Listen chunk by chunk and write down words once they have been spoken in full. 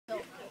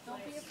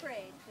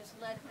Just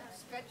let it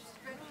stretch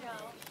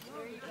out.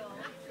 There you go.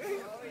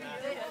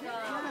 Good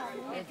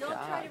job. And don't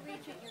try to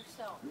reach it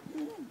yourself.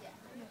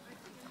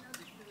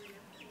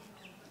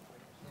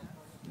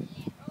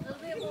 A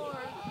little bit more.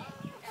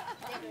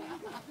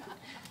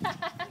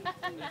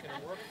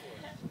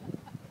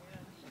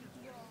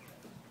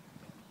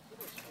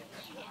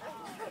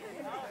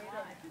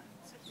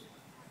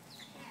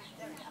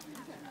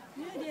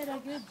 You did a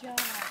good job.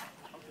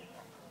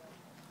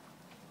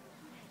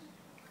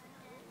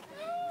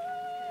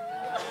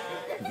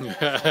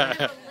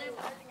 That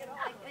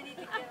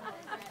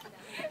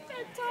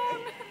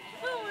tongue.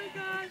 Oh my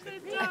gosh,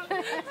 that tongue.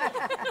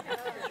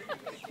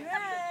 Should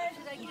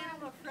I get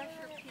him a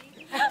fresher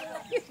peek?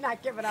 He's not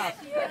giving up.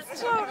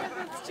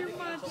 That's too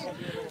much.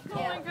 Oh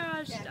my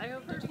gosh. I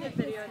hope there's a good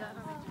video of that.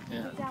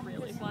 Yeah.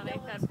 Really funny.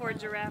 That poor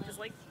giraffe is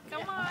like,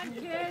 come on,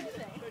 kid.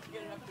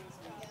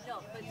 No,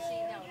 but see,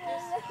 no,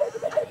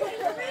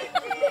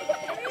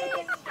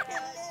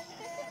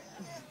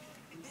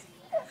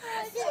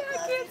 I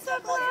can't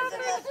stop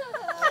laughing.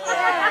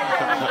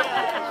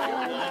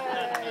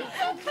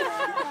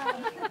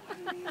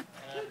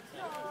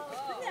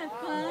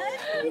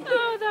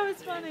 Oh, that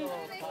was funny.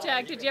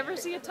 Jack, did you ever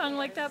see a tongue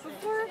like that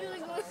before?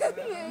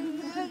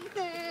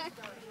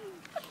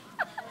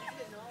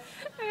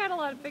 I got a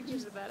lot of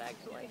pictures of that,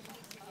 actually.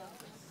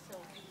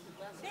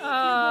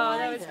 Oh,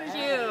 that was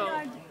cute.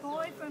 Our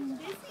boy from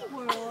Disney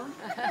World.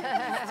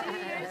 He's 2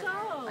 years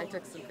old. I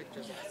took some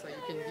pictures so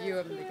you can view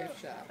them in the gift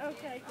shop.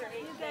 Okay,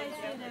 great. You guys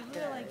did a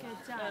really good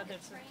job. Oh,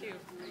 they're so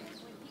cute.